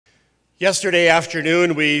Yesterday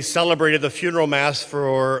afternoon, we celebrated the funeral mass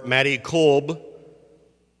for Maddie Kolb.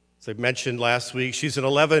 As I mentioned last week, she's an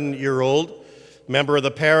 11-year-old member of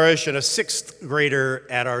the parish and a sixth grader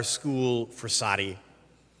at our school for Sadi.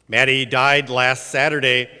 Maddie died last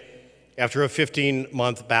Saturday after a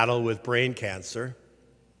 15-month battle with brain cancer.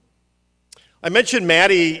 I mentioned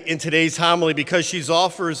Maddie in today's homily because she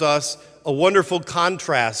offers us a wonderful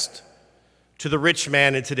contrast to the rich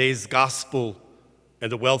man in today's gospel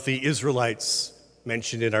and the wealthy Israelites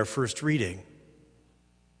mentioned in our first reading.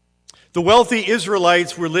 The wealthy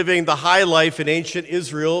Israelites were living the high life in ancient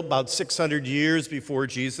Israel about 600 years before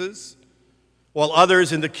Jesus, while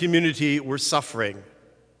others in the community were suffering.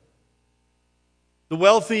 The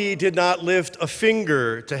wealthy did not lift a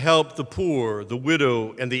finger to help the poor, the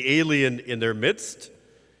widow, and the alien in their midst,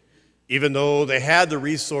 even though they had the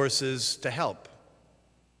resources to help.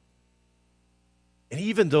 And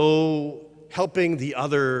even though helping the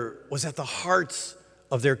other was at the heart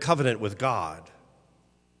of their covenant with God.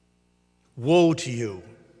 Woe to you,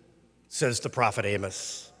 says the prophet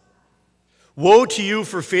Amos. Woe to you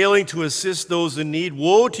for failing to assist those in need.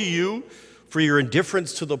 Woe to you for your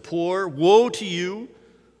indifference to the poor. Woe to you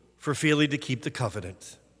for failing to keep the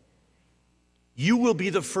covenant. You will be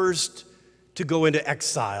the first to go into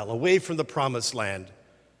exile, away from the promised land,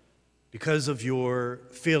 because of your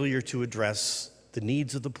failure to address the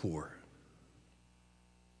needs of the poor.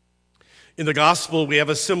 In the gospel, we have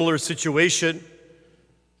a similar situation.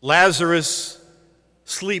 Lazarus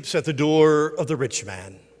sleeps at the door of the rich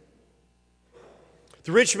man.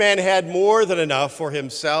 The rich man had more than enough for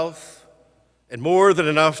himself and more than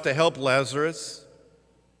enough to help Lazarus.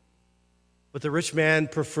 But the rich man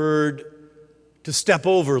preferred to step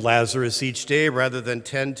over Lazarus each day rather than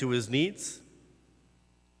tend to his needs.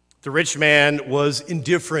 The rich man was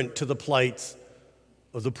indifferent to the plight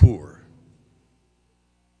of the poor.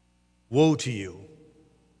 Woe to you.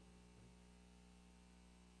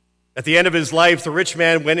 At the end of his life, the rich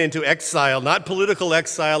man went into exile, not political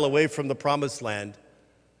exile away from the promised land,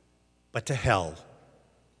 but to hell,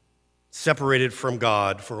 separated from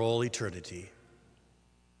God for all eternity.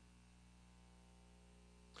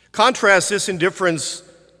 Contrast this indifference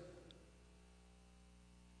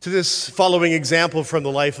to this following example from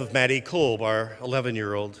the life of Maddie Kolb, our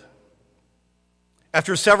 11-year-old.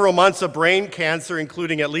 After several months of brain cancer,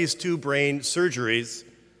 including at least 2 brain surgeries,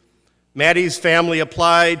 Maddie's family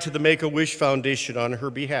applied to the Make-A-Wish Foundation on her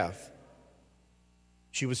behalf.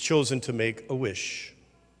 She was chosen to make a wish.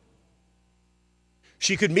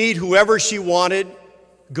 She could meet whoever she wanted,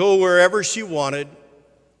 go wherever she wanted,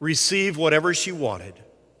 receive whatever she wanted.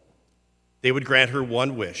 They would grant her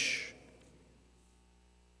one wish.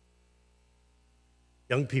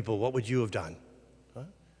 Young people, what would you have done? Huh?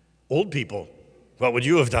 Old people, what would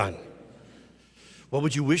you have done? What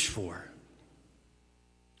would you wish for?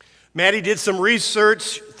 Maddie did some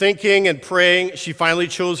research, thinking, and praying. She finally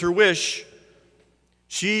chose her wish.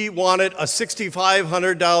 She wanted a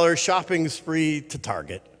 $6,500 shopping spree to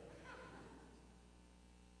Target.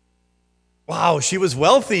 Wow, she was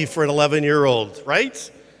wealthy for an 11-year-old,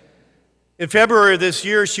 right? In February of this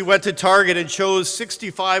year, she went to Target and chose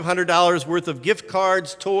 $6,500 worth of gift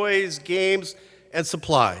cards, toys, games, and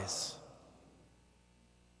supplies.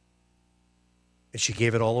 And she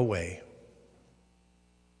gave it all away.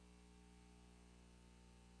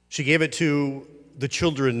 She gave it to the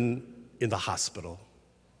children in the hospital.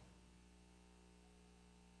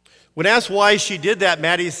 When asked why she did that,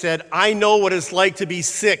 Maddie said, "I know what it's like to be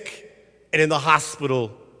sick and in the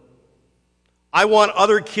hospital. I want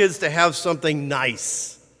other kids to have something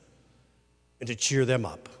nice and to cheer them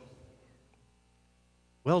up."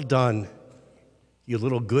 Well done, you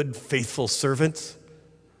little good, faithful servant.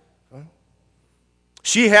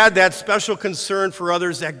 She had that special concern for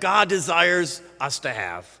others that God desires us to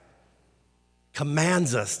have,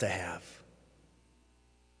 commands us to have.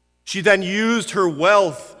 She then used her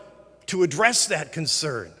wealth to address that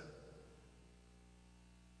concern.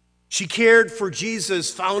 She cared for Jesus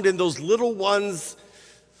found in those little ones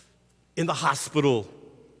in the hospital.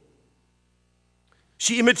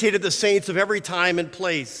 She imitated the saints of every time and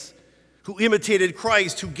place who imitated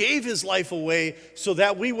Christ, who gave his life away so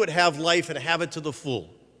that we would have life and have it to the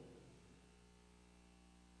full.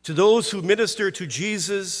 To those who minister to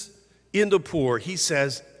Jesus in the poor, he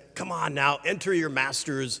says, "Come on now, enter your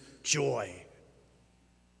master's joy."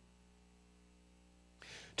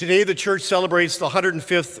 Today, the church celebrates the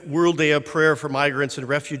 105th World Day of Prayer for Migrants and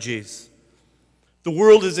Refugees. The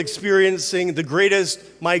world is experiencing the greatest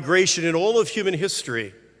migration in all of human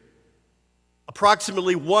history.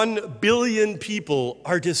 Approximately 1 billion people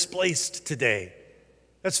are displaced today.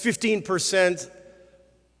 That's 15%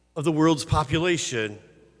 of the world's population.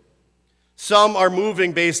 Some are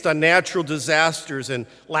moving based on natural disasters and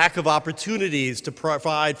lack of opportunities to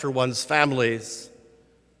provide for one's families.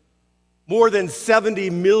 More than 70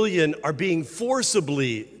 million are being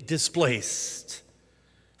forcibly displaced,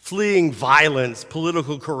 fleeing violence,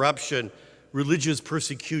 political corruption, religious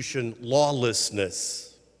persecution,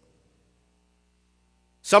 lawlessness.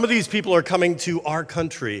 Some of these people are coming to our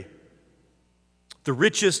country, the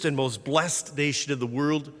richest and most blessed nation in the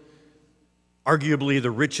world, arguably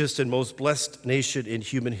the richest and most blessed nation in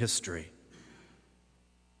human history.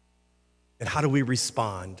 And how do we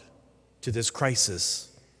respond to this crisis?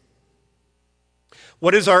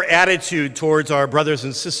 What is our attitude towards our brothers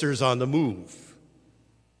and sisters on the move?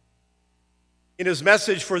 In his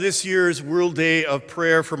message for this year's World Day of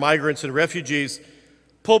Prayer for Migrants and Refugees,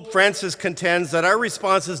 Pope Francis contends that our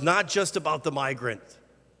response is not just about the migrant.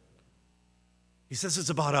 He says it's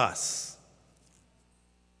about us,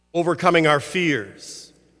 overcoming our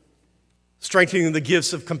fears, strengthening the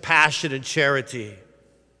gifts of compassion and charity,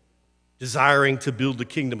 desiring to build the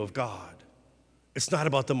kingdom of God. It's not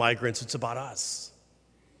about the migrants, it's about us.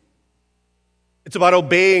 It's about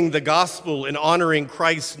obeying the gospel and honoring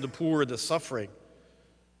Christ and the poor and the suffering.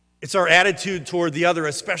 It's our attitude toward the other,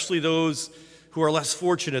 especially those who are less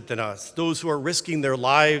fortunate than us, those who are risking their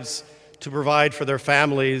lives to provide for their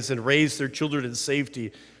families and raise their children in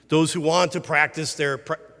safety, those who want to practice their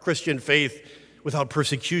Christian faith without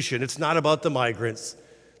persecution. It's not about the migrants.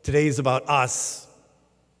 Today is about us.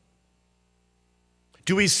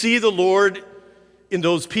 Do we see the Lord in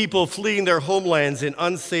those people fleeing their homelands in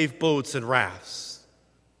unsafe boats and rafts?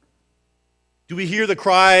 Do we hear the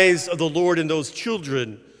cries of the Lord in those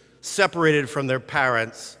children separated from their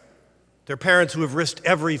parents who have risked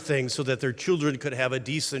everything so that their children could have a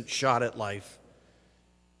decent shot at life?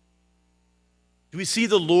 Do we see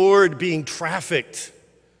the Lord being trafficked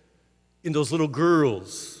in those little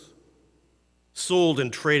girls, sold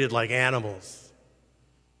and traded like animals?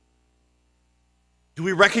 Do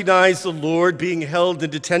we recognize the Lord being held in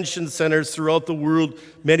detention centers throughout the world,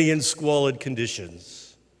 many in squalid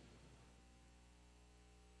conditions?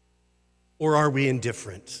 Or are we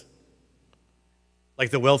indifferent, like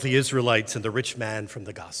the wealthy Israelites and the rich man from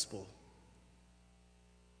the gospel?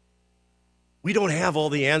 We don't have all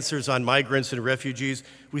the answers on migrants and refugees.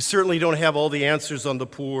 We certainly don't have all the answers on the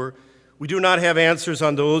poor. We do not have answers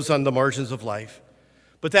on those on the margins of life.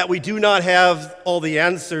 But that we do not have all the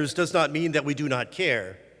answers does not mean that we do not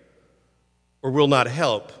care or will not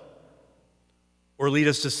help or lead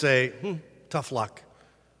us to say, tough luck.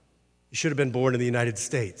 You should have been born in the United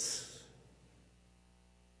States.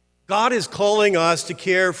 God is calling us to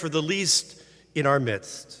care for the least in our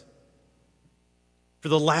midst, for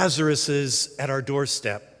the Lazaruses at our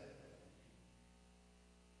doorstep.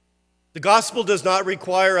 The gospel does not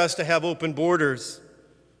require us to have open borders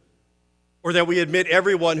or that we admit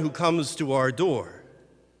everyone who comes to our door.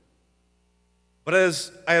 But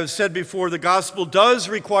as I have said before, the gospel does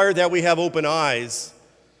require that we have open eyes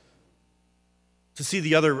to see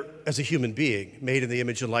the other as a human being made in the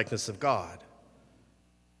image and likeness of God.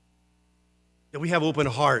 That we have open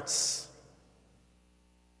hearts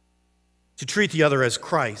to treat the other as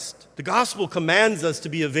Christ. The gospel commands us to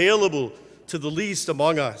be available to the least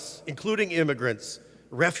among us, including immigrants,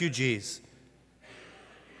 refugees,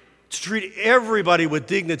 to treat everybody with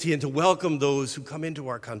dignity and to welcome those who come into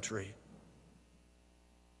our country.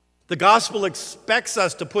 The gospel expects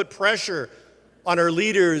us to put pressure on our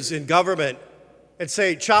leaders in government and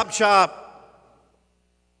say, chop, chop,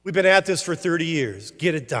 we've been at this for 30 years,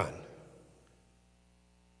 get it done.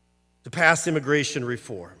 To pass immigration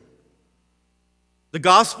reform. The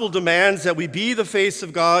gospel demands that we be the face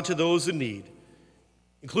of God to those in need,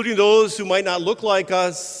 including those who might not look like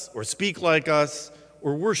us or speak like us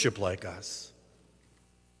or worship like us.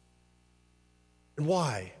 And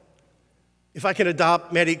why? If I can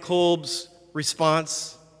adopt Maddie Kolb's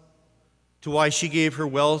response to why she gave her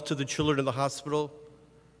wealth to the children in the hospital,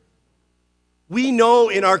 we know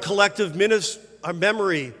in our collective our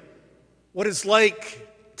memory what it's like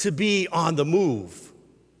to be on the move.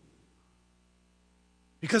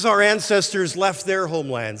 Because our ancestors left their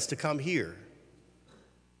homelands to come here.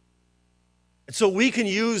 And so we can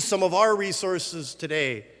use some of our resources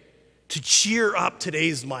today to cheer up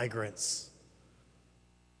today's migrants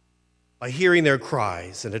by hearing their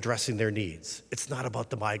cries and addressing their needs. It's not about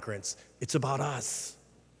the migrants, it's about us.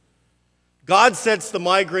 God sets the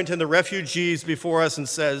migrant and the refugees before us and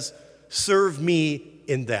says, serve me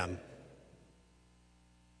in them.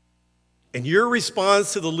 And your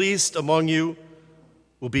response to the least among you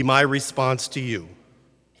will be my response to you.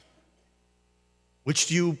 Which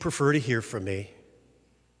do you prefer to hear from me?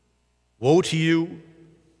 Woe to you,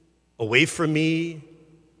 away from me,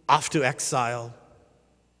 off to exile,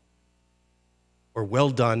 or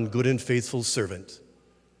well done, good and faithful servant,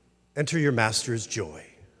 enter your master's joy.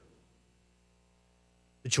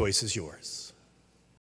 The choice is yours.